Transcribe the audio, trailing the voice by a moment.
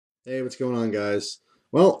Hey, what's going on, guys?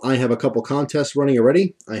 Well, I have a couple contests running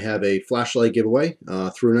already. I have a flashlight giveaway,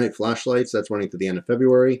 through night flashlights, that's running to the end of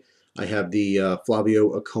February. I have the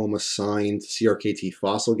Flavio Acoma signed CRKT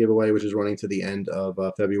fossil giveaway, which is running to the end of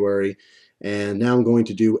February. And now I'm going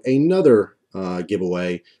to do another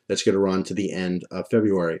giveaway that's going to run to the end of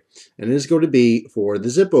February. And it is going to be for the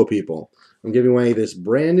Zippo people. I'm giving away this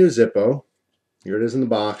brand new Zippo. Here it is in the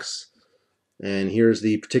box. And here's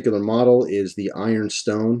the particular model is the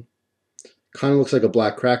Ironstone. Kind of looks like a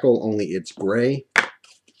black crackle, only it's gray,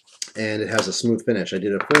 and it has a smooth finish. I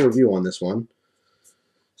did a full review on this one.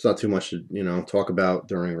 It's not too much to talk about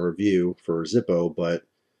during a review for Zippo, but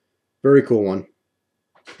very cool one.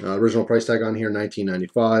 Original price tag on here,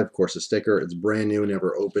 $19.95. Of course, a sticker. It's brand new,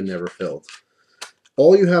 never opened, never filled.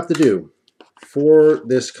 All you have to do for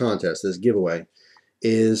this contest, this giveaway,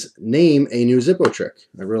 is name a new Zippo trick.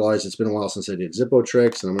 I realize it's been a while since I did Zippo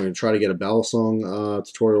tricks, and I'm going to try to get a bell song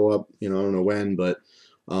tutorial up. I don't know when, but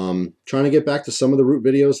trying to get back to some of the root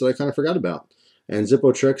videos that I kind of forgot about. And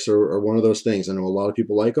Zippo tricks are one of those things. I know a lot of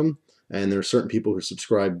people like them, and there are certain people who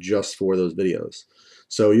subscribe just for those videos.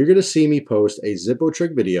 So you're going to see me post a Zippo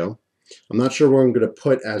trick video. I'm not sure what I'm going to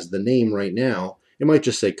put as the name right now. It might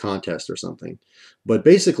just say contest or something. But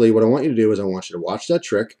basically what I want you to do is I want you to watch that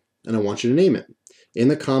trick, and I want you to name it. In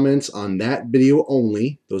the comments on that video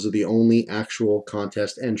only, those are the only actual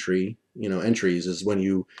contest entries is when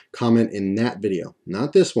you comment in that video,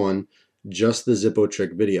 not this one, just the Zippo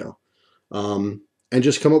trick video. And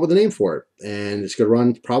just come up with a name for it. And it's going to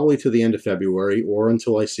run probably to the end of February or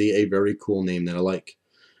until I see a very cool name that I like.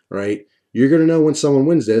 All right? You're going to know when someone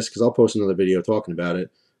wins this because I'll post another video talking about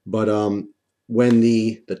it. But when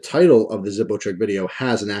the title of the Zippo trick video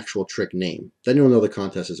has an actual trick name, then you'll know the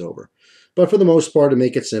contest is over. But for the most part, to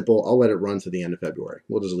make it simple, I'll let it run to the end of February.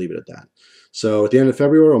 We'll just leave it at that. So at the end of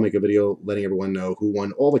February, I'll make a video letting everyone know who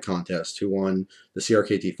won all the contests, who won the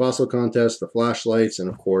CRKT fossil contest, the flashlights, and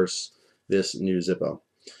of course, this new Zippo.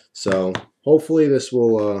 So hopefully this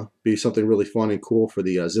will be something really fun and cool for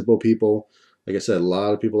the Zippo people. Like I said, a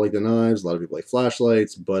lot of people like the knives, a lot of people like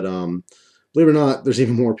flashlights, but believe it or not, there's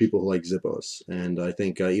even more people who like Zippos. And I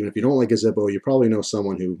think even if you don't like a Zippo, you probably know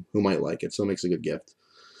someone who might like it. So it makes a good gift.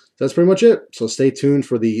 That's pretty much it. So stay tuned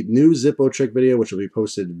for the new Zippo trick video, which will be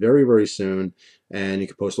posted very, very soon. And you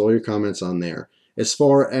can post all your comments on there. As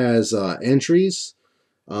far as entries,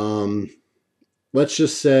 let's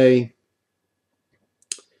just say,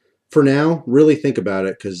 for now, really think about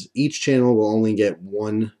it because each channel will only get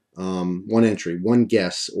one entry, one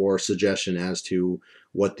guess or suggestion as to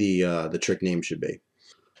what the trick name should be.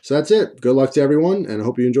 So that's it. Good luck to everyone, and I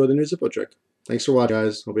hope you enjoy the new Zippo trick. Thanks for watching,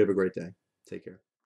 guys. Hope you have a great day. Take care.